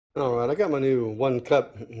All right, I got my new 1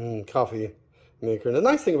 cup coffee maker. And the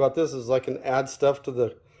nice thing about this is I can add stuff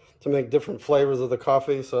to make different flavors of the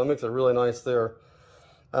coffee, so it makes it really nice there.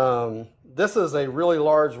 This is a really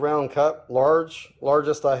large round cup,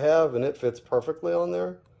 largest I have, and it fits perfectly on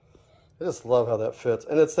there. I just love how that fits,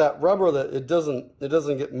 and it's that rubber that it doesn't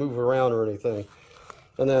get moved around or anything.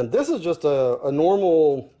 And then this is just a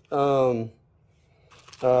normal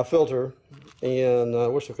filter, and I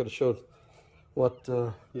wish I could have showed what,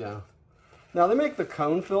 yeah. Now they make the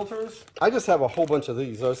cone filters. I just have a whole bunch of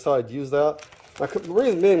these. I just thought I'd use that. The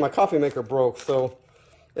reason being my coffee maker broke, so,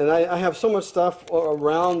 and I have so much stuff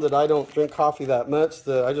around that I don't drink coffee that much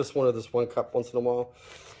that I just wanted this 1 cup once in a while.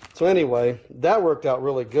 So anyway, that worked out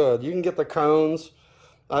really good. You can get the cones.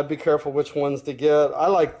 I'd be careful which ones to get. I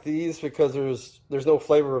like these because there's no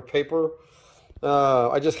flavor of paper.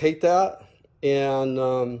 I just hate that.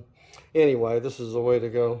 And anyway, this is the way to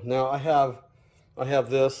go. Now I have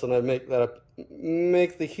this, and I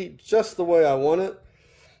make the heat just the way I want it.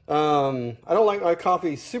 I don't like my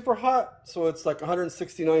coffee super hot, so it's like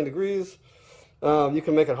 169 degrees. You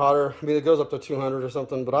can make it hotter. I mean, it goes up to 200 or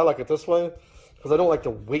something, but I like it this way because I don't like to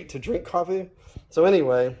wait to drink coffee. So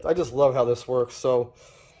anyway, I just love how this works. So,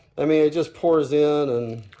 I mean, it just pours in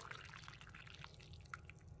and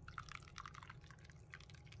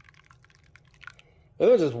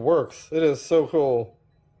it just works. It is so cool.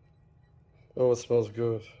 Oh, it smells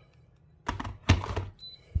good.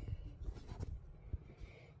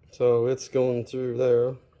 So it's going through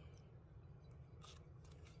there.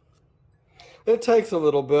 It takes a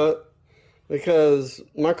little bit because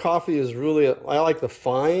my coffee is really, I like the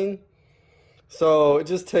fine. So it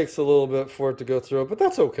just takes a little bit for it to go through it, but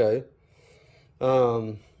that's okay.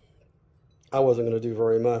 I wasn't going to do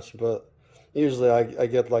very much, but usually I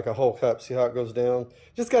get like a whole cup, see how it goes down.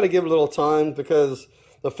 Just got to give it a little time because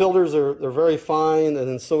the filters they're very fine, and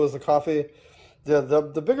then so is the coffee.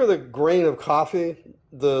 The bigger the grain of coffee,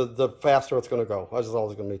 the faster it's going to go. That's just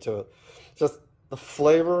always going to be to it. Just the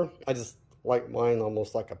flavor, I just like mine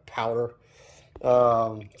almost like a powder.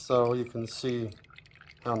 So you can see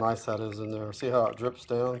how nice that is in there. See how it drips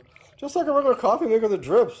down? Just like a regular coffee maker that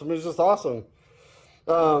drips. I mean, it's just awesome.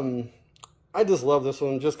 I just love this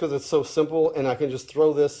one just because it's so simple, and I can just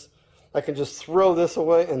throw this. I can just throw this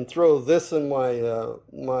away and throw this in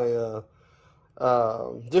my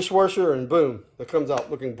dishwasher, and boom, it comes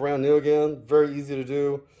out looking brand new again. Very easy to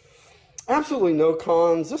do. Absolutely no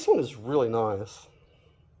cons. This one is really nice.